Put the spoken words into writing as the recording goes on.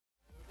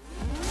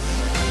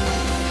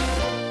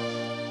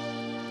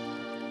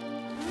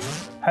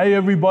Hey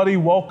everybody,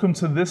 welcome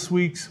to this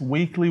week's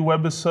weekly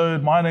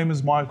Webisode. My name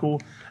is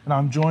Michael and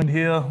I'm joined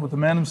here with the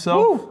man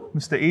himself,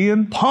 Mr.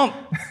 Ian. Pump!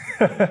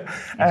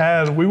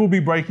 And we will be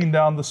breaking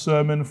down the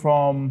sermon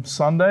from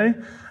Sunday.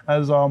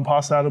 As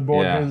Pastor Adam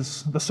brought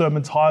the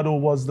sermon title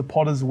was The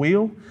Potter's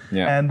Wheel.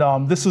 Yeah.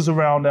 And this is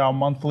around our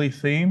monthly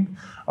theme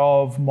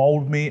of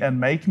Mold Me and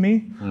Make Me,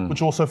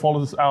 which also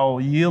follows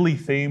our yearly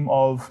theme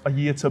of a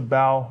year to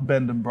bow,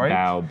 bend and break.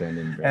 Bow, bend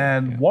and break.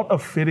 And what a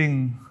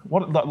fitting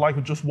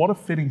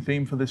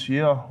theme for this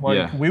year.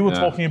 We were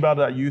talking about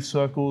it at youth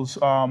circles,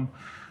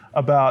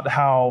 about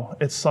how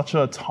it's such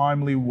a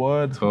timely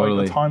word,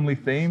 like a timely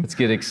theme. Let's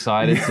get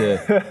excited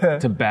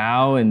to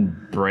bow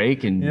and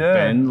break and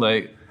bend.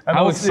 And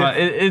how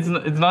exciting! It's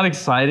not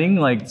exciting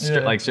like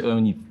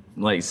when you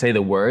say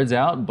the words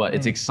out, but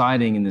it's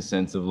exciting in the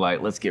sense of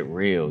let's get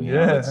real. You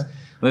know?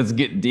 Let's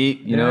get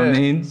deep. You know what I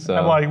mean? So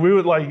and we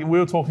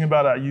were talking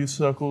about it at youth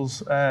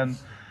circles and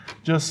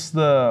just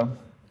the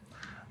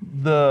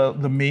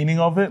meaning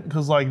of it,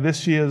 because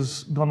this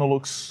year's gonna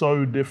look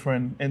so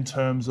different in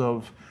terms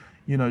of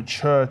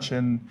church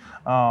and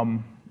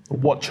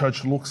what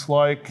church looks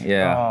like,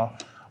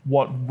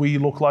 what we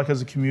look like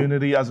as a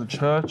community, as a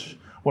church,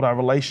 what our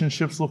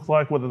relationships look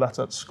like, whether that's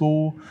at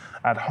school,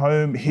 at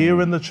home,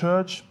 here in the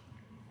church.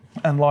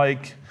 And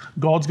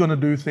God's gonna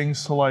do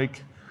things to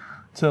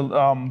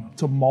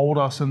mold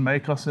us and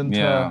make us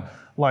into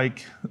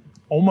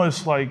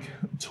almost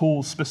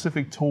tools,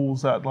 specific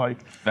tools that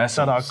vessels.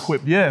 That are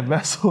equipped. Yeah,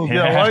 vessels.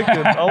 Yeah,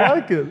 I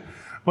like it.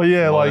 But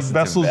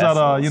vessels that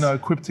are,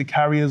 equipped to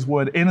carry His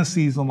word in a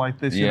season like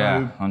this.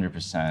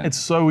 100%. It's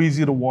so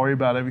easy to worry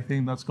about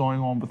everything that's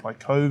going on with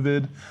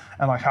COVID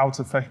and how it's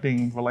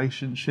affecting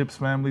relationships,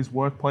 families,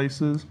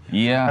 workplaces,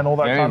 and all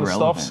that kind of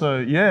stuff.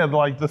 So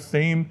the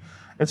theme,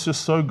 it's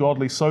just so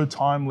godly, so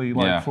timely,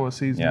 for a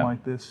season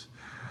like this.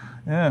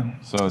 Yeah.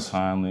 So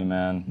timely,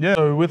 man. Yeah.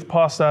 So with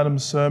Pastor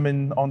Adam's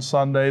sermon on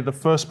Sunday, the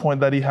first point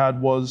that he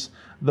had was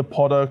the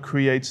potter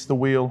creates the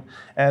wheel.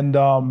 And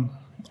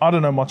I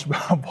don't know much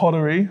about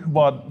pottery,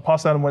 but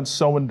Pastor Adam went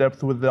so in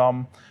depth with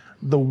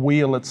the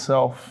wheel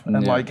itself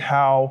and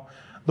how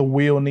the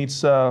wheel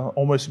needs to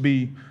almost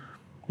be,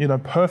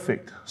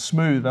 perfect,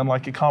 smooth, and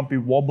it can't be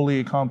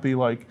wobbly, it can't be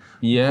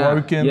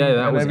broken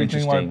and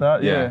everything like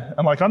that. Yeah.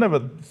 And I never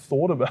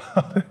thought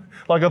about it.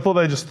 I thought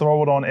they just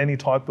throw it on any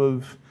type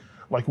of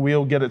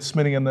wheel, get it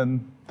spinning, and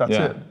then that's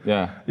it.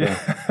 Yeah.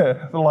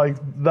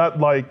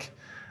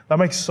 That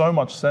makes so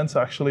much sense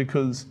actually,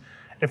 because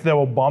if there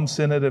were bumps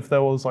in it, if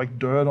there was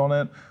dirt on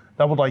it,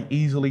 that would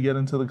easily get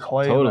into the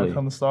clay and that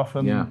kind of stuff.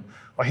 And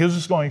he was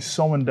just going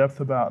so in depth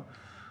about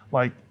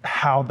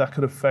how that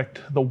could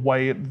affect the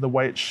way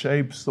it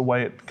shapes, the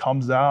way it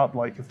comes out,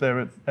 if there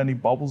are any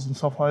bubbles and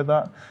stuff like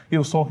that. He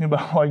was talking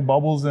about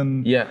bubbles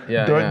and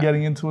dirt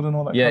getting into it and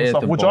all that kind of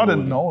stuff, which I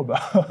didn't know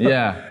about.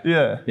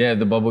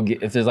 The bubble,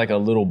 if there's a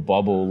little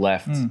bubble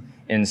left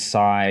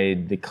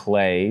inside the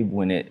clay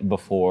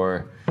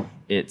before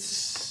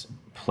it's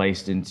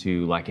placed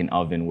into an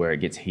oven where it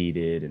gets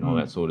heated and all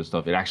that sort of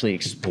stuff, it actually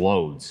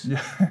explodes.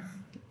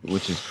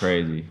 Which is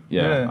crazy.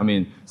 I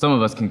mean, some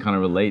of us can kind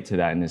of relate to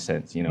that in a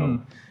sense,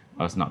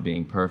 us not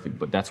being perfect,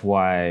 but that's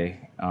why,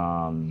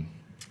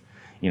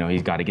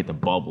 he's got to get the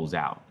bubbles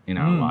out in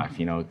our life,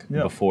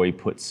 before he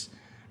puts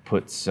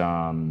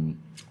the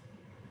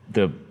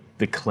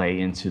clay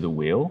into the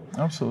wheel.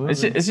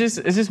 Absolutely. It's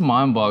just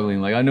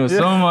mind-boggling. I know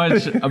so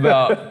much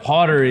about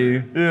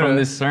pottery from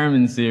this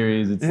sermon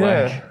series. It's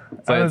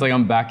like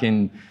I'm back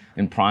in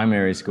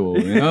primary school,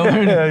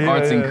 learning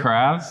arts and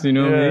crafts, what I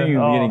mean?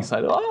 You're getting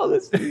excited. Oh,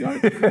 let's do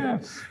arts and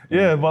crafts.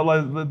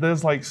 But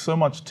there's so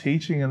much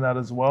teaching in that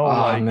as well.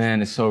 Oh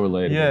man, it's so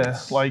relatable.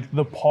 Yeah,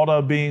 the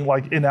potter being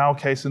in our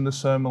case in the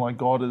sermon,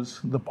 God is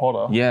the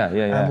potter. Yeah.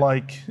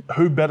 And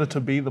who better to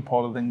be the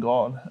potter than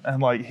God?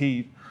 And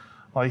he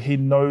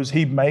knows,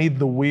 he made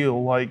the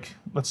wheel.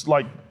 It's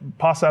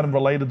Pastor Adam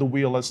related the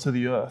wheel as to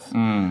the earth,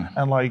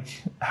 and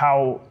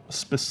how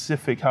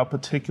specific, how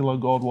particular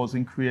God was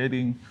in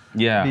creating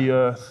the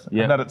earth,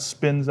 and that it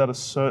spins at a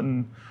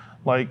certain,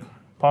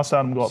 Pastor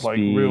Adam got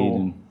speed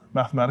real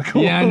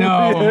mathematical. Yeah, I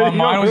know. My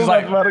mind was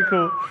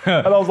mathematical,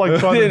 and I was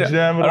trying to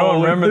jam it. I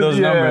don't remember those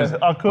numbers.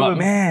 I couldn't. But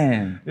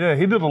man,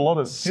 he did a lot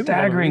of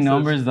staggering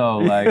numbers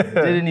though.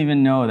 Didn't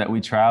even know that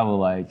we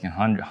travel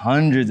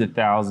hundreds of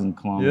thousand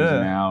kilometers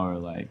an hour,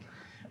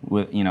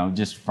 with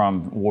just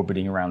from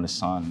orbiting around the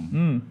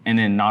sun, and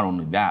then not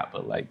only that,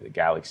 but the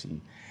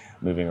galaxy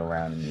moving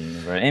around in the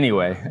universe.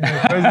 Anyway,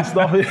 crazy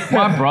stuff.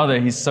 My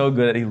brother, he's so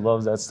good at. He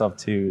loves that stuff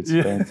too. It's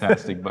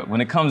fantastic. But when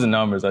it comes to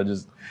numbers, I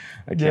can't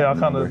I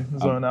kind of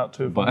zone out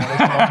too. But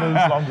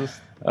I'm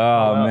just.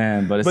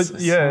 Man, but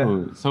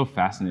it's so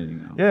fascinating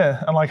though.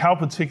 Yeah, and how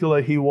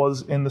particular he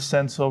was in the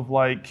sense of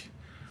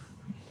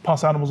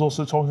Pastor Adam was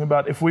also talking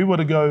about if we were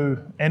to go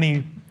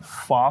any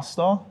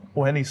faster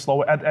or any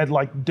slower at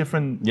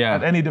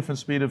any different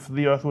speed, if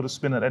the earth were to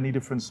spin at any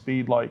different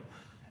speed,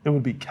 it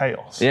would be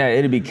chaos. Yeah,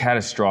 it'd be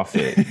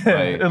catastrophic.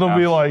 It'll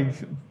be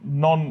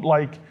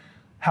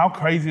how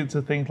crazy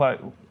to think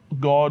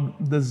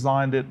God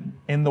designed it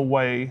in the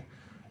way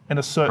in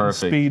a certain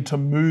Perfect. speed to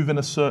move in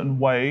a certain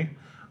way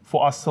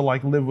for us to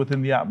like live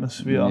within the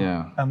atmosphere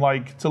and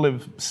like to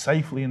live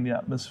safely in the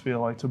atmosphere,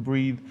 like to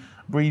breathe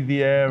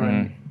the air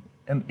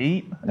and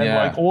eat and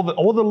like all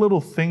the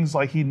little things,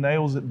 like he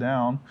nails it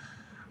down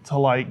to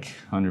like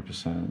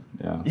 100%.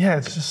 Yeah. Yeah,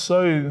 it's just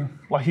so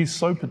like he's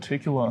so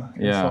particular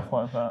and stuff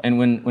like that. And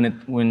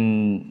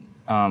when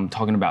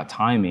talking about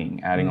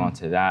timing, adding on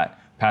to that,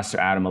 Pastor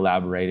Adam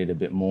elaborated a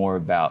bit more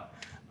about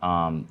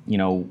you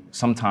know,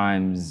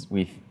 sometimes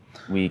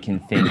we can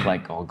think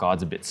like, oh,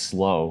 God's a bit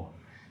slow.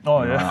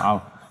 Oh, you yeah.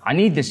 know, I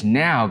need this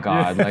now,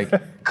 God. Like,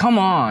 come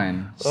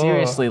on.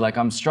 Seriously, like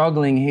I'm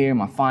struggling here,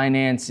 my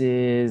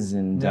finances,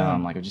 and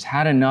like I've just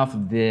had enough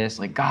of this.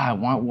 Like, God,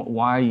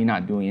 why are you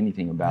not doing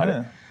anything about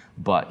it?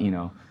 But, you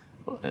know,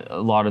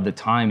 a lot of the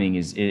timing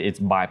it's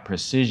by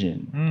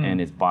precision and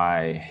it's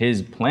by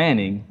his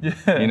planning.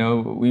 You know,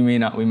 we may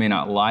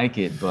not like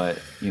it, but,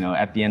 you know,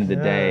 at the end of the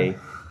day,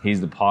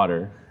 he's the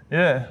potter.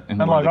 Yeah, and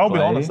like I'll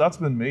be honest, that's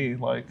been me.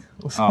 Like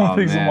some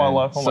things in my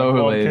life, I'm so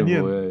like, God,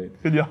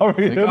 can you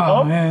hurry it up?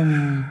 Oh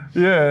man,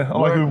 yeah,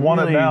 like we want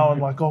really? it now, and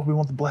like, oh, we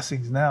want the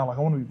blessings now. Like I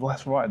want to be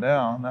blessed right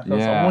now. And that's,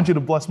 Yeah. I want you to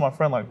bless my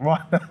friend like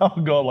right now,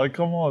 God. Like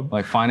come on.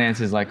 Like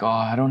finances, like, oh,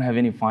 I don't have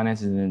any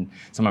finances, and then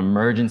some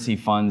emergency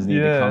funds need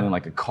to come in,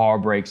 like a car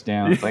breaks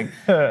down. It's like,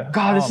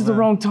 God, this is the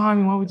wrong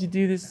time. Why would you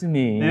do this to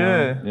me? You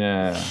know?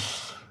 Yeah.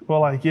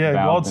 Well, like, yeah,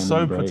 God's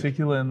so break.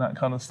 particular in that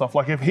kind of stuff.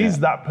 Like, if he's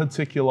that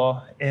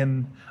particular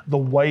in the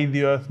way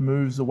the earth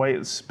moves, the way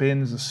it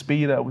spins, the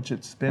speed at which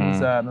it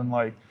spins at, and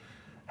like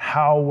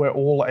how we're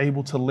all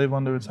able to live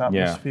under its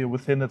atmosphere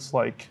within its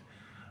like,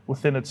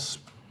 within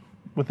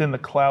the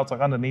clouds, like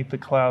underneath the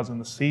clouds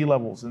and the sea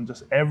levels and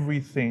just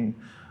everything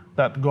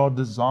that God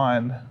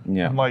designed.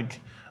 And like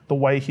the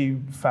way he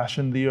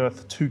fashioned the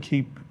earth to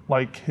keep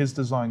like his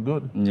design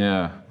good.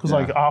 Because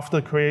like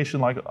after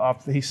creation, like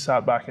after he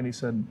sat back and he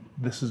said,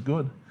 this is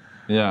good.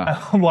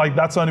 And like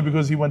that's only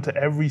because he went to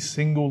every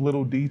single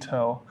little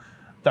detail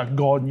that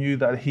God knew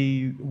that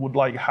he would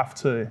like have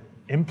to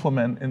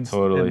implement in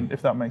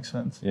if that makes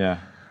sense.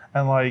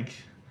 And like,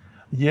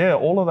 yeah,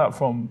 all of that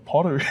from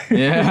pottery.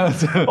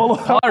 All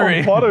of that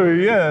from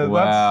pottery,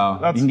 Wow.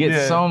 That's, you can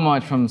get so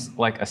much from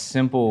like a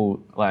simple,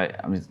 like,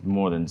 I mean, it's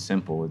more than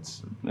simple.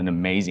 It's an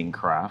amazing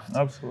craft.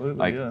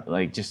 Absolutely,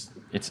 like just,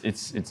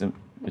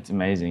 it's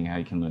amazing how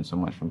you can learn so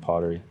much from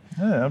pottery.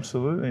 Yeah,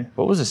 absolutely.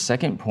 What was the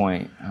second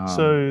point?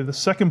 So the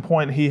second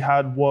point he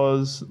had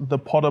was the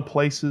potter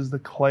places the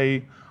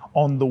clay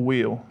on the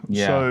wheel.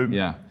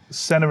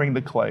 Centering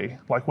the clay.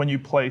 Like when you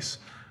place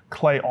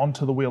clay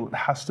onto the wheel, it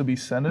has to be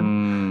centered.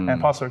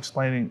 And Pastor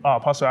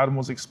Adam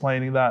was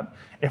explaining that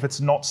if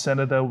it's not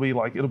centered, it'll be a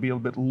little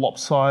bit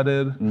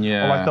lopsided.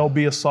 Or like there'll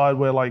be a side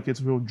where like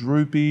it's real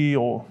droopy,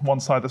 or one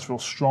side that's real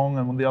strong,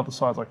 and the other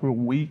side's like real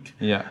weak.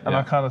 And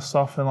that kind of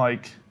stuff. And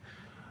like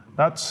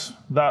that's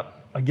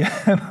that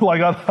again.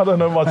 Like I don't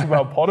know much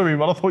about pottery,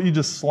 but I thought you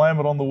just slam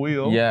it on the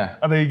wheel.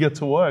 And then you get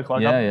to work.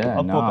 Like I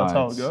thought that's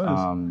how it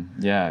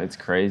goes. It's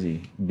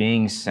crazy.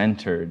 Being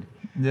centered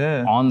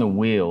on the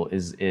wheel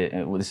this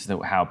is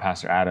how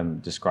Pastor Adam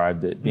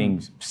described it.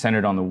 Being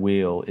centered on the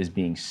wheel is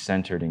being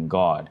centered in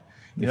God.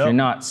 If you're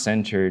not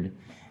centered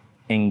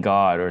in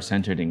God or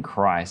centered in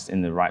Christ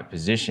in the right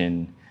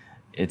position,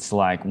 it's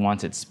like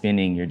once it's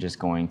spinning, you're just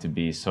going to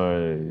be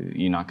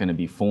you're not going to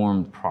be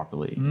formed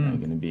properly. You're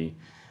going to be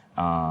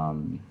you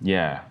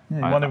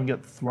might even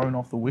get thrown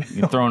off the wheel.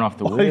 You're thrown off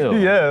the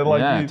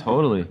wheel.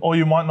 Totally. Or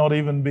you might not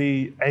even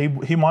be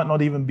able. He might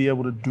not even be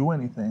able to do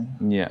anything.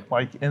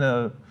 Like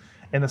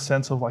in a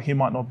sense of like he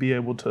might not be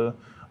able to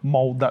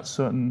mold that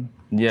certain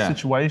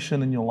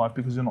situation in your life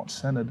because you're not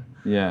centered.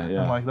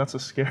 And like that's a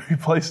scary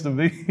place to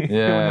be. When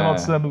you're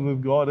not centered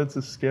with God, it's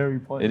a scary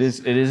place. It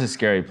is a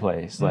scary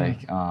place.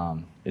 Like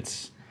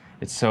it's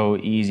so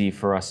easy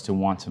for us to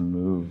want to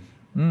move.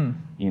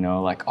 You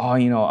know, like, oh,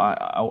 you know,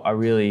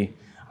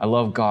 I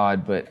love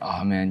God, but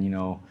oh man, you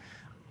know,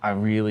 I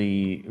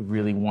really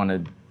want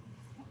to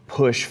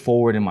push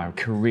forward in my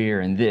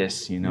career and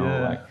this, you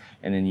know, like,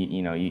 and then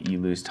you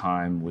lose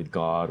time with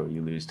God, or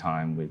you lose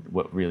time with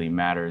what really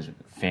matters,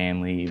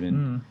 family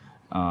even.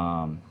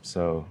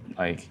 So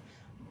like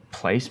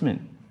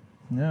placement.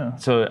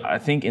 So I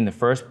think in the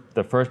first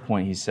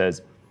point he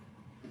says,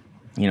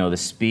 you know, the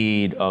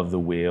speed of the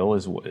wheel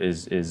was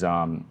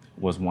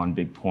one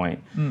big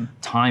point.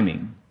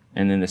 Timing.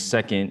 And then the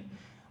second,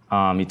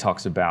 he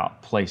talks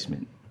about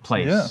placement.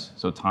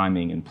 So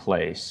timing and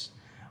place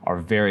are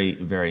very,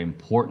 very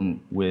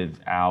important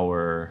with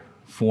our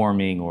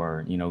forming,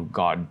 or, you know,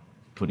 God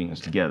putting us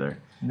together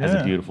as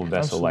a beautiful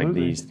vessel like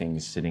these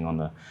things sitting on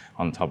the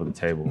top of the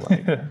table,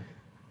 like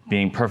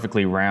being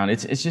perfectly round.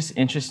 It's just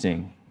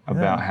interesting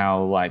about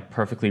how like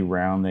perfectly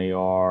round they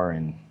are,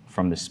 and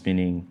from the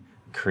spinning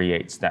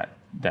creates that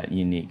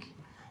unique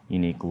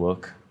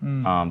look.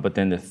 But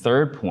then the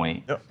third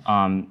point,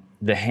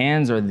 the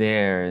hands are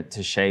there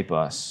to shape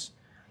us.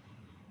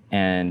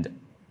 And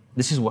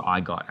this is what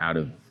I got out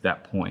of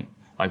that point.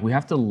 Like we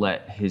have to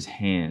let his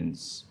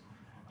hands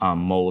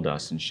mold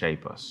us and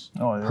shape us.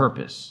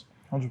 Purpose.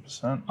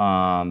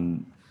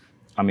 100%.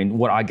 I mean,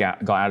 what I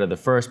got out of the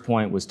first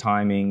point was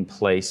timing,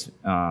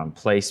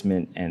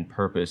 placement, and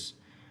purpose.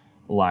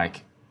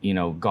 Like, you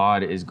know,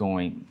 God is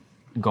going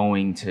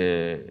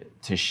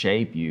to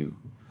shape you,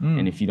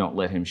 and if you don't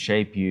let Him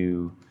shape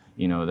you,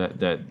 you know,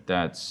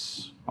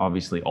 that's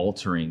obviously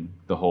altering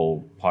the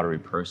whole pottery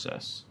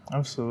process.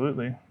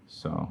 Absolutely.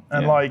 So,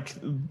 and like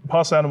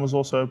Pastor Adam was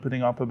also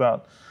opening up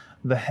about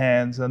the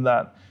hands, and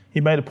that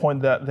he made a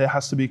point that there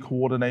has to be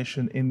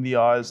coordination in the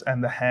eyes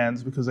and the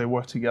hands because they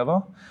work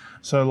together.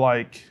 So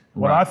like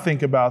when I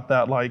think about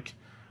that, like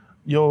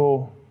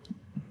you're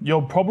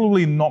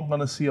probably not going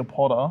to see a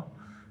potter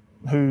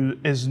who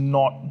is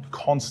not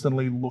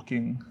constantly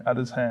looking at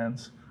his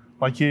hands.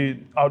 Like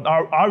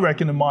I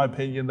reckon, in my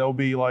opinion, there'll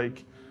be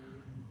like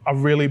a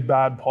really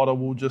bad potter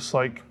will just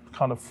like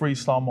kind of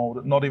freestyle mold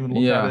it, not even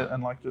look at it,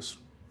 and like just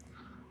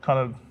kind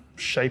of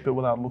shape it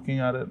without looking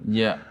at it.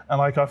 Yeah. And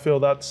like I feel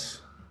that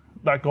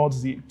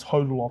God's the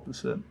total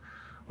opposite.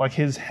 Like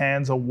His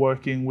hands are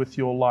working with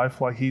your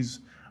life, like He's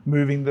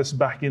moving this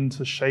back in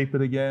to shape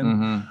it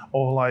again,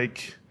 or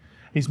like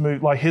He's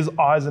moved, like His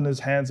eyes and His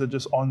hands are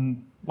just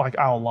on like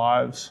our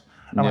lives,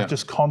 and like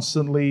just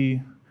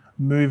constantly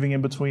moving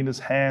in between His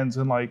hands,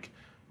 and like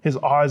His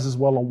eyes as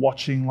well are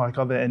watching, like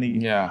are there any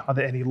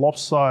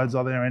lopsides,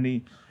 are there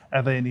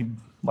any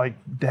like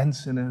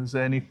dents in it, is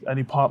there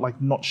any part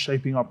like not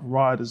shaping up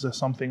right, is there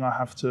something I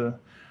have to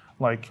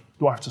like,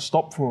 do I have to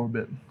stop for a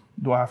bit,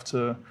 do I have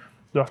to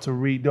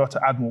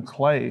add more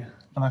clay,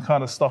 and that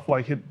kind of stuff.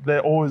 Like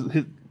that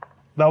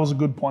was a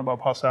good point by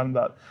Pastor Adam,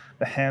 that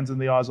the hands and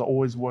the eyes are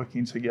always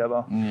working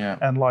together.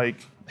 And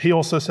like he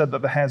also said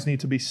that the hands need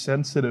to be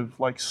sensitive,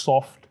 like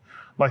soft,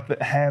 like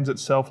the hands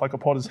itself, like a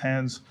potter's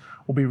hands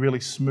will be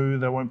really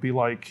smooth. There won't be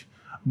like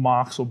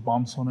marks or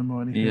bumps on them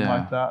or anything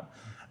like that.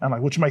 And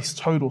like, which makes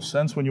total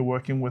sense when you're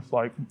working with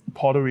like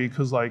pottery,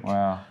 because like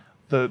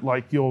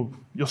you're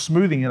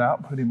smoothing it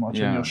out pretty much,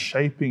 and you're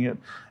shaping it,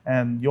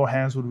 and your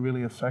hands would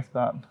really affect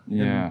that.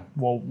 And,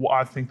 well,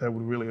 I think they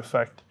would really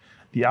affect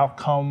the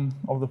outcome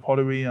of the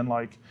pottery, and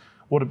like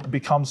what it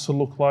becomes to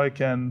look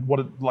like, and what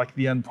it, like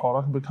the end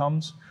product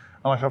becomes.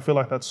 And like I feel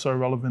like that's so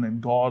relevant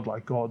in God.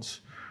 Like God's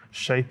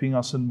shaping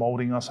us and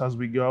molding us as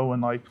we go,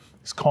 and like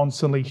He's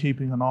constantly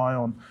keeping an eye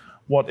on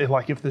what it,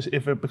 like if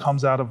it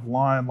becomes out of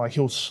line, like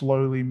He'll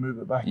slowly move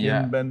it back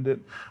in, bend it,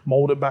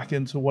 mold it back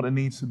into what it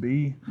needs to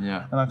be,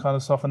 and that kind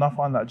of stuff. And I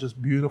find that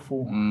just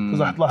beautiful,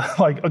 because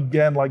like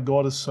again, like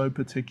God is so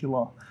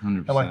particular,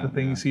 and like the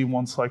things He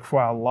wants like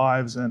for our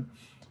lives, and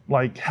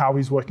like how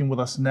He's working with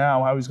us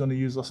now, how He's going to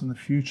use us in the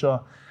future,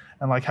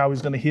 and like how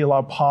He's going to heal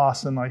our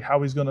past, and like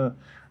how He's going to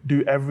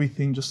do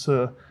everything just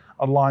to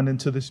align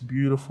into this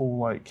beautiful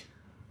like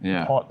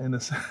pot in a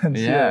sense.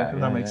 If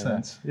that makes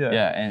sense.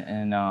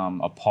 And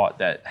a pot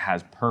that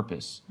has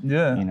purpose.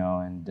 You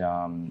know,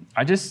 and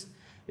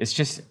it's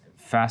just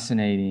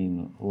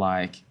fascinating.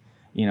 Like,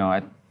 you know,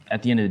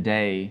 at the end of the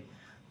day,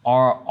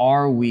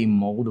 are we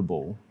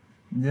moldable?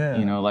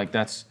 You know, like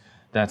that's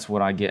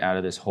what I get out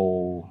of this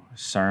whole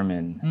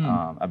sermon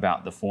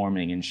about the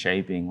forming and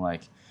shaping.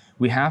 Like,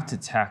 we have to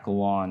take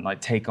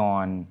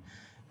on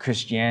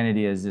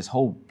Christianity as this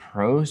whole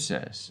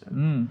process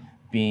of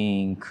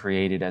being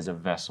created as a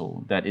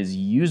vessel that is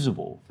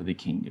usable for the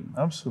kingdom.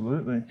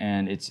 Absolutely.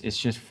 And it's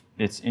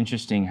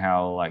interesting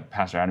how, like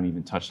Pastor Adam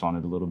even touched on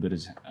it a little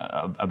bit,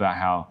 about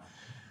how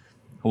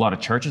a lot of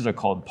churches are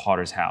called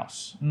Potter's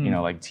House. You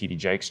know, like T.D.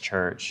 Jakes'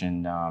 church,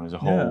 and there's a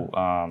whole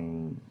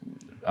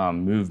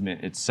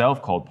movement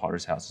itself called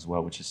Potter's House as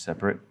well, which is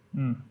separate.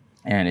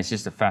 And it's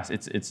just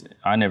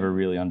I never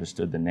really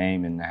understood the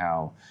name and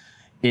how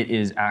it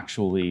is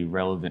actually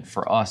relevant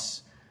for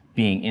us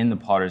being in the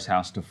Potter's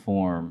House to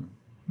form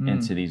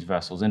into these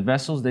vessels. And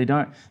vessels, they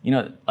don't, you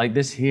know, like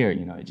this here,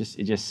 you know, it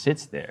just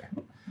sits there.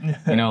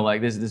 You know, like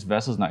this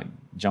vessel's not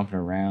jumping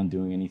around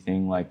doing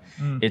anything. Like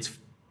its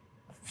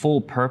full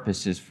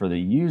purpose is for the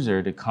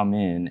user to come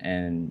in,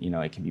 and, you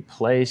know, it can be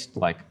placed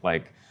like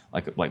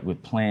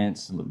with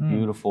plants, look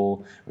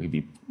beautiful. It could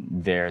be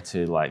there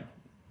to like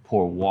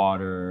pour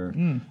water,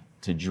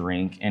 to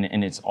drink,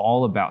 and it's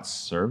all about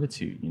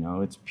servitude. You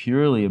know, it's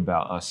purely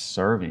about us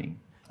serving,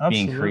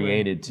 being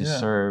created to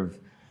serve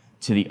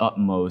to the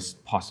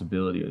utmost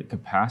possibility or the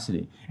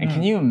capacity. And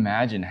can you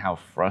imagine how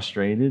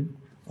frustrated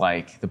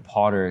like the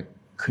potter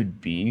could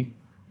be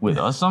with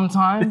us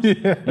sometimes? You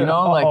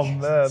know,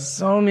 like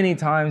so many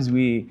times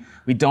we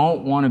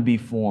don't want to be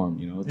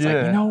formed. You know, it's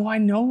like, you know, I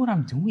know what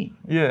I'm doing.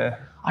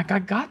 Like I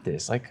got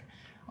this. Like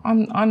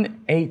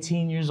I'm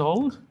 18 years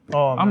old.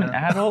 I'm an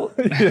adult.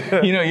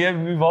 You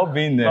know, we've all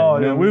been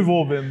there. You know? We've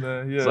all been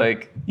there. It's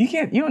like you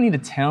don't need to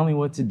tell me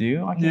what to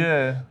do. I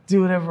can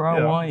do whatever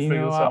I want. You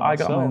know, I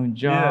got my own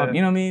job.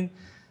 You know what I mean?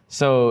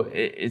 So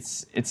it's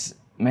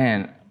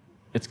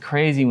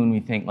crazy when we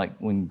think, like,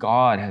 when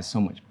God has so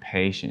much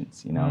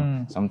patience. You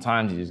know,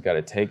 sometimes you just got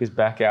to take us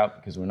back out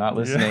because we're not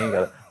listening. You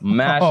got to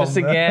mash us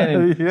again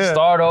and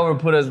start over,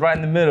 put us right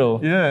in the middle.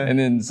 And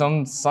then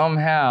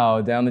somehow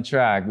down the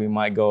track we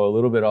might go a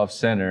little bit off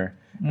center.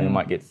 And it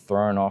might get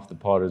thrown off the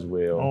potter's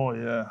wheel.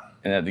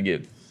 And have to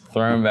get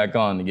throw them back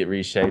on to get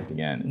reshaped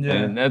again. Yeah.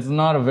 And that's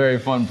not a very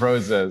fun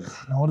process.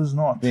 No, it is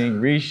not. Being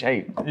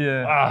reshaped.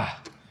 Yeah.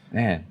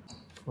 Man.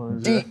 What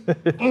is Deep.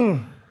 it?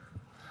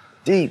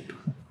 Deep.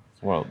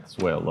 That's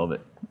why I love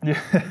it. Yeah.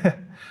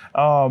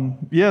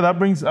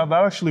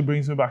 That actually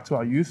brings me back to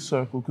our youth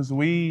circle, because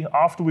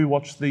after we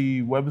watched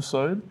the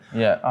Webisode,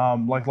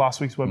 like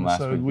last week's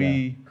Webisode,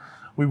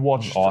 we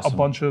watched awesome. a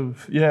bunch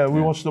of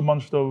watched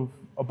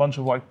a bunch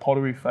of like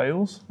pottery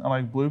fails and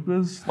like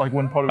bloopers, like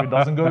when pottery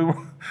doesn't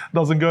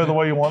go the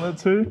way you want it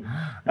to.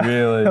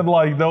 Really? And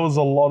like there was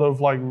a lot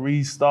of like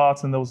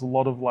restarts, and there was a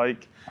lot of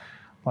like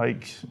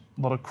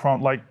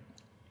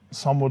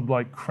some would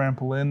like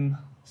crample in,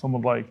 some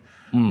would like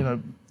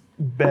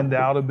bend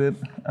out a bit,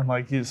 and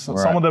like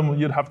some of them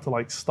you'd have to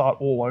like start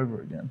all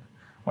over again.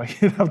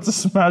 Like you'd have to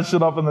smash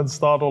it up and then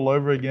start all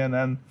over again.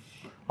 And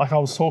like I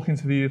was talking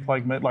to the youth,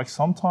 like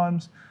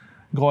sometimes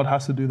God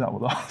has to do that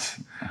with us.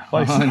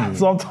 Like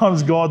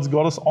sometimes God's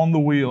got us on the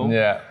wheel,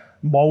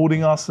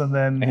 molding us, and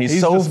then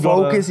he's so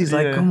focused. He's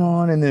like, come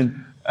on, and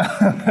then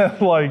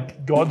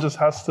like God just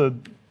has to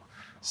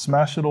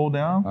smash it all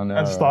down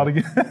and start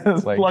again.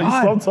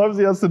 Like sometimes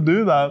he has to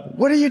do that.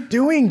 What are you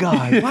doing,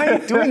 God? Why are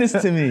you doing this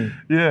to me?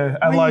 Yeah,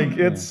 and like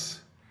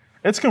it's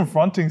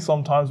confronting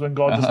sometimes when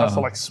God just has to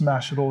like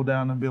smash it all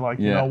down and be like,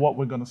 you know what,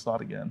 we're gonna start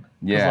again.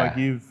 Yeah.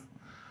 Like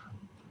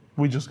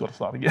we just got to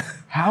start again.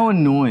 How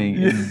annoying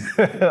is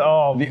the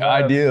man.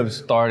 idea of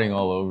starting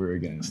all over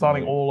again?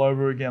 Starting all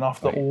over again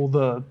after all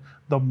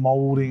the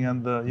molding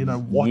and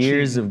the watching.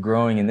 Years of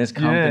growing in this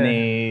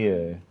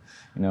company,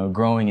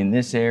 growing in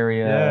this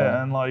area.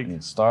 Yeah, and like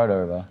start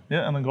over.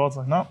 Yeah, and then God's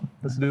like, no,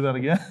 let's do that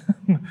again.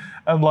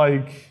 And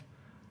like,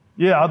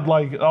 I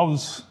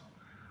was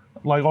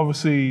like,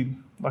 obviously,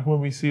 like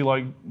when we see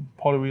like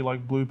pottery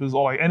like bloopers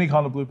or like any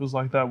kind of bloopers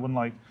like that, when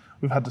like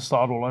we've had to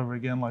start all over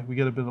again, like we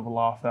get a bit of a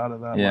laugh out of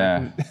that.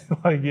 Yeah.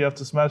 Like you have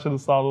to smash it and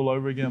start all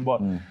over again.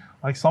 But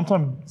like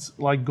sometimes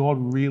like God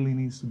really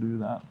needs to do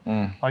that.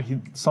 Like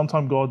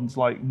sometimes God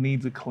like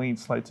needs a clean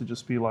slate to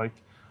just be like,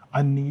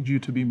 I need you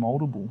to be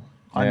moldable.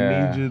 I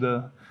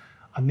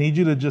need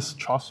you to just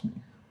trust me.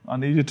 I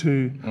need you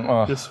to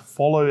just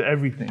follow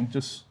everything.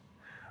 Just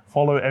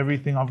follow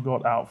everything I've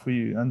got out for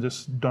you, and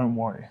just don't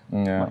worry.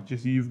 Like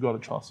just you've got to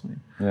trust me.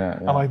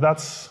 And like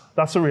that's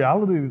a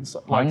reality.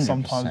 Like 100%.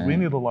 Sometimes we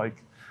need to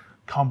like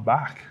come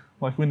back.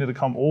 Like we need to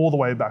come all the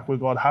way back, where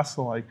God has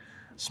to like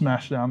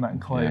smash down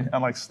that clay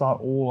and like start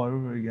all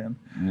over again.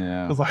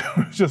 Because like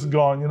we're just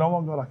going, you know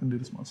what, God, I can do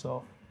this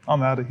myself.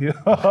 I'm out of here.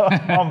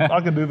 I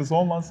can do this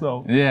all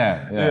myself.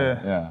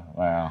 Yeah.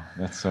 Wow,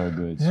 that's so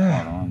good.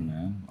 Spot on,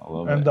 man. I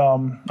love it.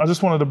 And I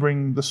just wanted to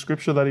bring the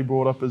scripture that he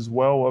brought up as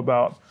well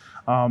about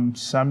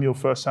Samuel,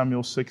 1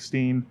 Samuel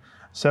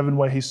 16:7,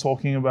 where he's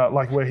talking about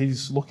like where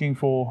he's looking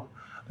for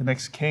the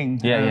next king.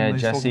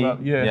 Jesse.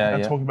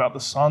 Talking about the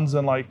sons,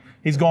 and like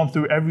he's gone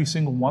through every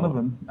single one of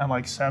them, and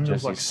like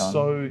Samuel's Jesse's like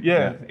son.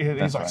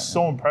 He's like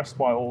so impressed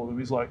by all of them.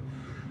 He's like,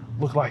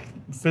 look, like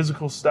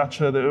physical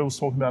stature that it was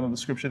talking about in the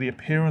scripture, the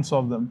appearance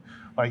of them.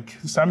 Like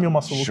Samuel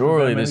must have looked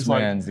surely at them, this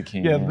man's the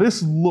king.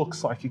 This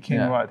looks like a king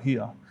right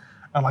here.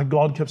 And like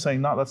God kept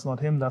saying, no, that's not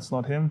him, that's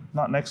not him.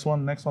 Not next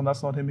one, that's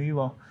not him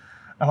either.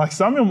 And like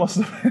Samuel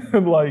must have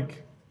been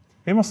like,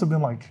 he must have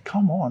been like,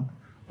 come on.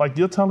 Like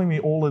you're telling me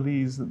all of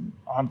these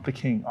aren't the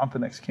king, aren't the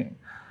next king.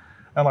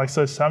 And like,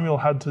 so Samuel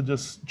had to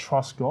just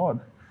trust God.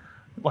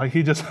 Like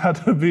he just had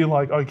to be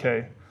like,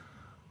 okay,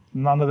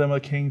 none of them are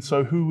kings,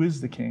 so who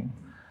is the king?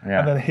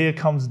 And then here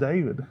comes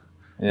David.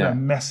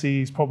 Messy,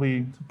 he's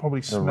probably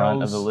the smells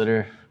runt of the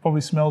litter.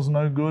 Probably smells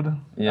no good.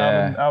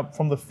 Out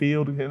from the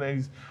field, and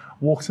he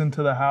walks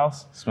into the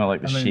house. Smell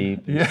like the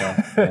sheep.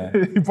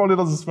 He probably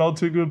doesn't smell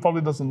too good.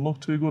 Probably doesn't look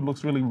too good.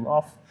 Looks really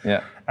rough.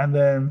 And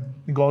then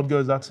God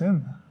goes, "That's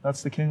him.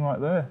 That's the king right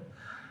there."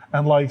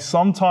 And like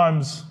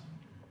sometimes,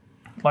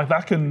 like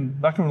that can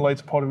relate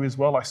to pottery as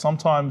well. Like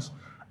sometimes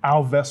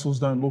our vessels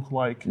don't look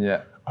like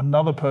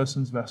another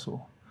person's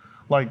vessel.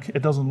 Like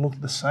it doesn't look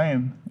the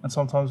same. And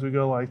sometimes we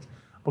go like,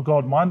 but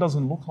God, mine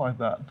doesn't look like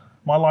that.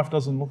 My life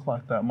doesn't look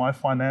like that. My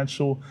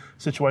financial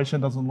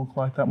situation doesn't look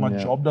like that. My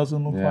job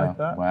doesn't look like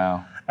that.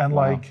 Wow. And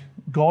like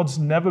God's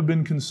never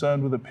been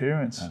concerned with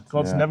appearance.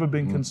 God's never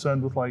been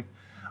concerned with like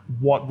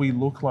what we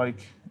look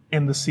like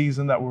in the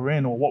season that we're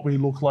in, or what we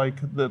look like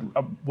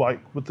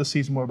with the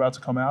season we're about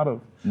to come out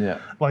of.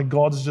 Like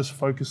God's just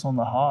focused on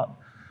the heart.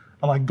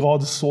 And like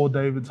God saw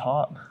David's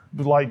heart,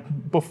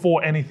 like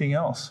before anything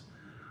else.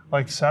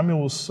 Like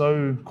Samuel was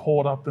so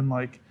caught up in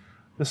like,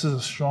 this is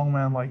a strong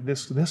man, like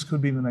this could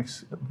be the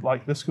next,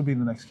 like this could be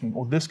the next king,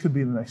 or this could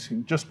be the next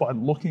king, just by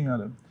looking at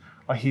him.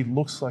 Like he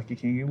looks like a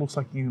king, he looks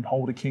like he can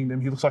hold a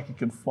kingdom, he looks like he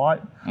can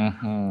fight.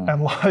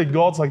 And like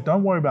God's like,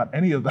 don't worry about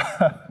any of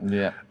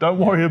that. Don't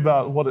worry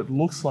about what it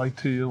looks like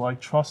to you, like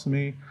trust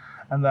me.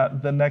 And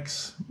that the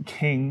next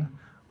king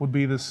would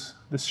be this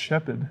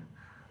shepherd.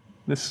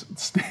 This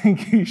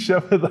stinky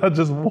shepherd that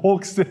just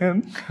walks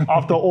in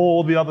after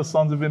all the other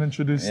sons have been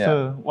introduced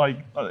to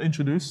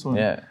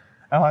him.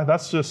 And like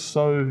that's just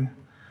so,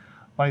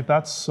 like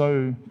that's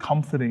so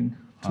comforting.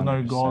 to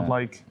know God 100%.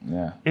 like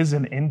Yeah.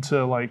 isn't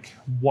into like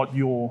what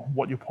your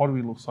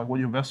pottery looks like, what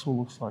your vessel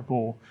looks like,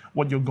 or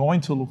what you're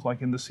going to look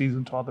like in the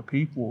season to other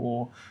people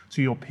or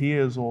to your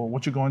peers, or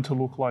what you're going to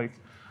look like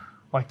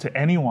to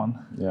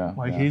anyone. Yeah.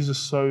 Like yeah. he's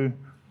just so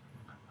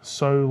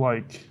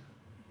like,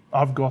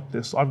 I've got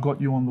this. I've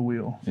got you on the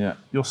wheel. Yeah.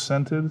 You're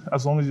centered.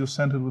 As long as you're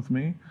centered with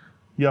me,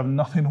 you have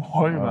nothing to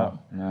worry about.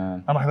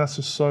 Man. And like that's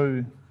just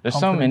so. There's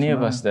so many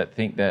of us that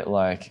think that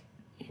like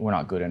we're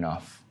not good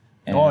enough.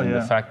 And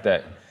the fact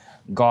that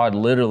God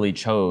literally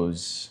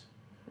chose,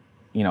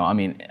 you know, I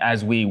mean,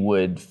 as we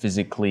would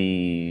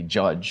physically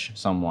judge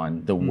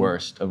someone, the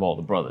worst of all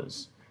the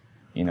brothers,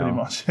 you know, pretty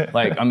much, yeah.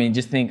 Like, I mean,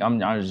 just think,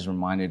 I was just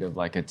reminded of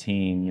like a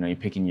team, you know, you're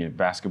picking your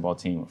basketball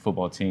team,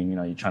 football team, you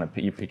know,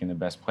 you're picking the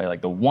best player,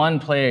 like the one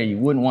player you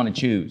wouldn't want to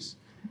choose.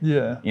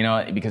 Yeah. You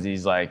know, because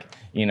he's like,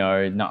 you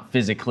know, not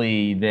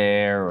physically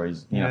there, or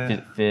he's, you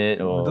know, fit,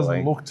 or it doesn't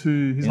like, look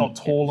too, he's not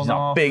tall enough. He's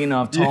not big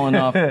enough, tall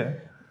enough. Yeah.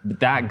 But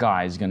that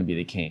guy is going to be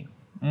the king.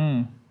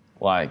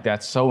 Like,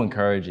 that's so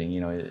encouraging,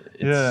 you know.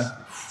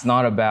 It's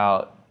not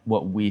about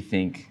what we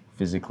think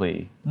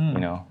physically, you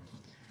know.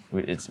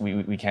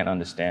 We can't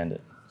understand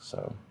it.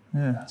 So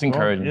it's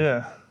encouraging.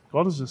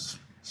 God is just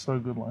so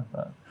good like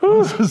that.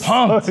 Just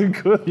so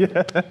good,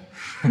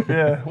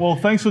 yeah. Well,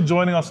 thanks for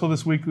joining us for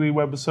this weekly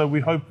webisode.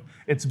 We hope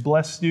it's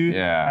blessed you,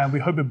 and we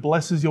hope it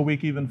blesses your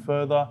week even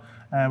further.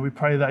 And we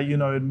pray that, you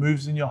know, it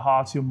moves in your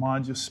hearts, your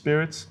minds, your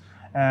spirits.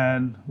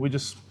 And we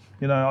just,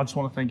 you know, I just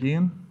want to thank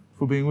Ian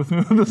for being with me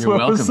on this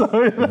episode.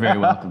 Welcome. You're very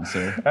welcome,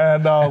 sir.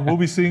 And we'll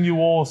be seeing you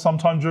all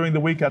sometime during the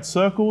week at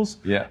Circles.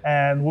 Yeah.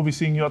 And we'll be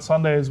seeing you at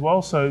Sunday as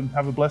well. So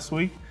have a blessed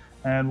week,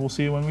 and we'll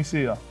see you when we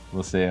see you.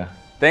 We'll see you.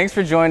 Thanks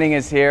for joining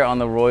us here on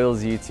the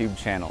Royals YouTube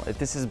channel. If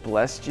this has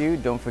blessed you,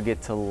 don't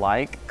forget to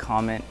like,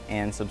 comment,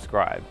 and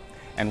subscribe.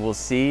 And we'll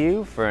see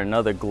you for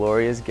another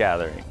glorious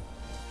gathering.